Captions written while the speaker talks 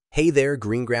Hey there,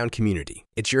 Green Ground community.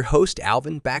 It's your host,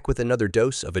 Alvin, back with another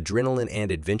dose of adrenaline and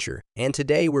adventure. And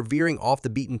today we're veering off the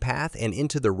beaten path and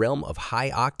into the realm of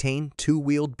high-octane,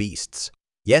 two-wheeled beasts.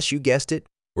 Yes, you guessed it.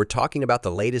 We're talking about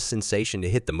the latest sensation to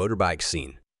hit the motorbike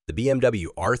scene, the BMW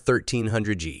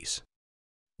R1300Gs.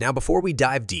 Now, before we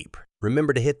dive deep,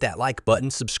 remember to hit that like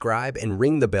button, subscribe, and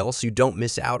ring the bell so you don't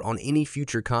miss out on any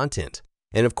future content.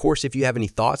 And of course, if you have any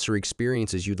thoughts or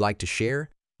experiences you'd like to share,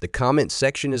 the comment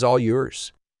section is all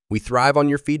yours. We thrive on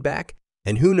your feedback,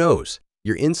 and who knows,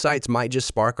 your insights might just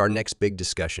spark our next big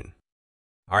discussion.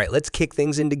 All right, let's kick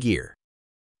things into gear.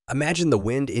 Imagine the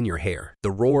wind in your hair,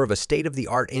 the roar of a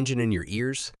state-of-the-art engine in your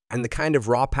ears, and the kind of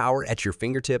raw power at your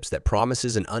fingertips that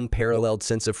promises an unparalleled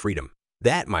sense of freedom.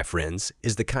 That, my friends,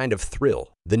 is the kind of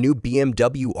thrill the new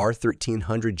BMW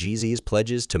R1300 GZ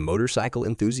pledges to motorcycle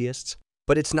enthusiasts.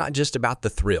 But it's not just about the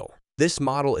thrill. This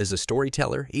model is a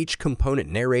storyteller, each component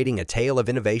narrating a tale of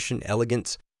innovation,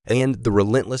 elegance, and the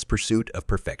relentless pursuit of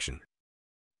perfection.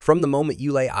 From the moment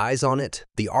you lay eyes on it,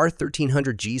 the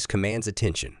R1300Gs commands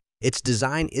attention. Its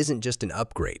design isn't just an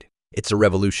upgrade, it's a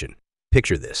revolution.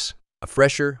 Picture this: a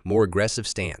fresher, more aggressive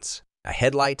stance, a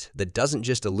headlight that doesn't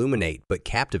just illuminate but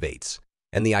captivates,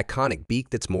 and the iconic beak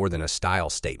that's more than a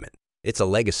style statement. It's a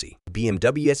legacy.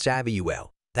 BMW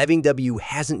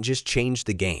hasn't just changed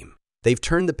the game. They've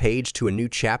turned the page to a new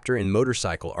chapter in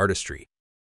motorcycle artistry.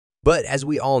 But as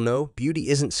we all know, beauty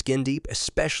isn't skin deep,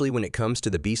 especially when it comes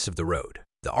to the beasts of the road.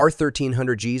 The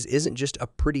R1300Gs isn't just a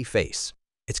pretty face.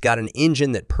 It's got an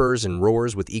engine that purrs and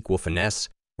roars with equal finesse.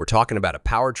 We're talking about a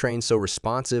powertrain so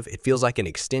responsive it feels like an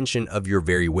extension of your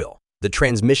very will. The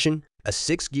transmission, a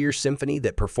 6-gear symphony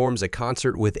that performs a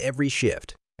concert with every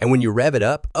shift. And when you rev it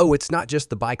up, it's not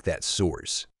just the bike that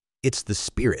soars. It's the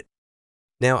spirit.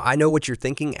 Now, I know what you're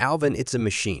thinking, Alvin, it's a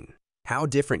machine. How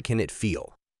different can it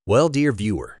feel? Well, dear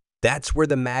viewer, that's where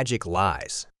the magic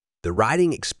lies. The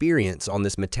riding experience on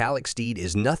this metallic steed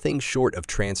is nothing short of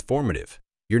transformative.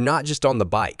 You're not just on the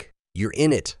bike, you're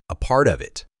in it, a part of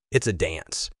it. It's a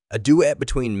dance, a duet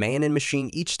between man and machine,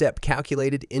 each step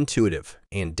calculated, intuitive,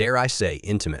 and dare I say,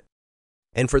 intimate.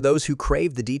 And for those who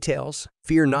crave the details,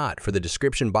 fear not, for the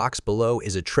description box below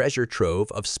is a treasure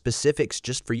trove of specifics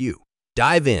just for you.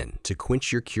 Dive in to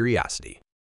quench your curiosity.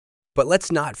 But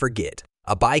let's not forget,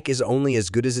 a bike is only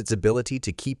as good as its ability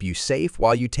to keep you safe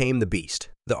while you tame the beast.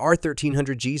 The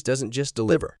R1300Gs doesn't just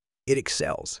deliver, it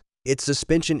excels. Its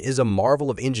suspension is a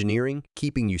marvel of engineering,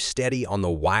 keeping you steady on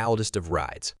the wildest of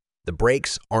rides. The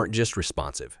brakes aren't just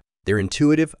responsive, they're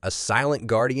intuitive, a silent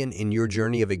guardian in your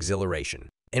journey of exhilaration.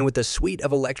 And with a suite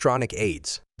of electronic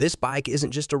aids, this bike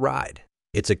isn't just a ride.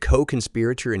 It's a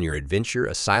co-conspirator in your adventure,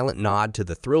 a silent nod to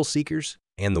the thrill seekers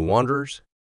and the wanderers.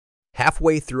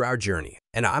 Halfway through our journey,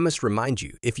 and I must remind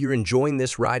you, if you're enjoying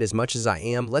this ride as much as I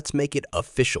am, let's make it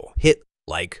official. Hit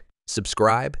like,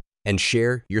 subscribe, and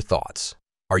share your thoughts.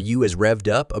 Are you as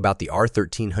revved up about the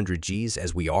R1300Gs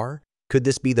as we are? Could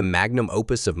this be the magnum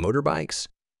opus of motorbikes?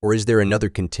 Or is there another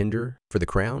contender for the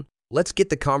crown? Let's get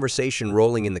the conversation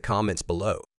rolling in the comments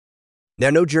below.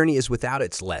 Now, no journey is without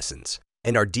its lessons,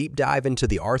 and our deep dive into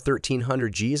the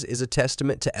R1300Gs is a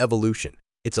testament to evolution.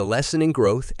 It's a lesson in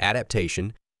growth,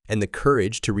 adaptation, and the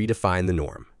courage to redefine the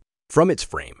norm. From its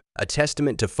frame, a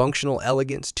testament to functional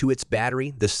elegance, to its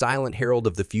battery, the silent herald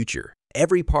of the future.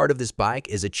 Every part of this bike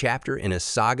is a chapter in a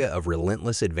saga of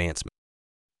relentless advancement.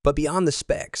 But beyond the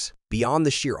specs, beyond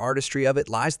the sheer artistry of it,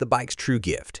 lies the bike's true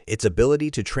gift, its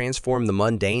ability to transform the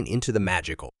mundane into the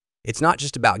magical. It's not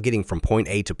just about getting from point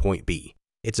A to point B.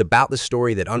 It's about the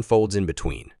story that unfolds in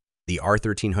between. The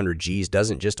R1300Gs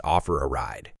doesn't just offer a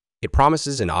ride. It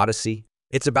promises an odyssey.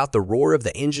 It's about the roar of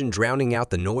the engine drowning out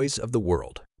the noise of the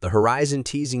world, the horizon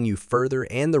teasing you further,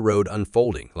 and the road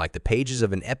unfolding like the pages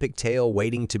of an epic tale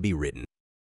waiting to be written.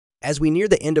 As we near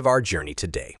the end of our journey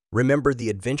today, remember the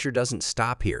adventure doesn't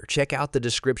stop here. Check out the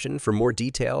description for more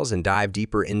details and dive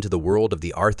deeper into the world of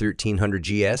the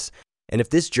R1300GS. And if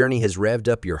this journey has revved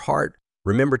up your heart,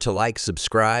 remember to like,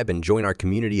 subscribe, and join our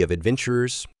community of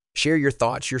adventurers. Share your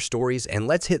thoughts, your stories, and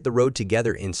let's hit the road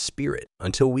together in spirit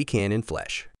until we can in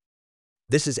flesh.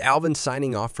 This is Alvin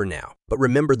signing off for now, but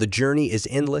remember the journey is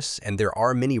endless and there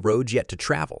are many roads yet to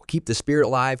travel. Keep the spirit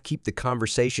alive, keep the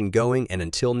conversation going, and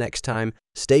until next time,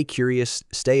 stay curious,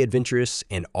 stay adventurous,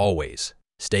 and always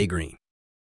stay green.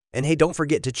 And hey, don't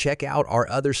forget to check out our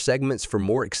other segments for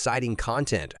more exciting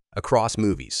content across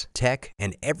movies, tech,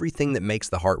 and everything that makes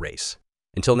the heart race.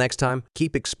 Until next time,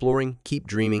 keep exploring, keep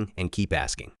dreaming, and keep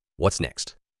asking, what's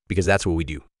next? Because that's what we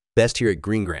do. Best here at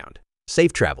Green Ground.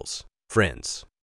 Safe travels, friends.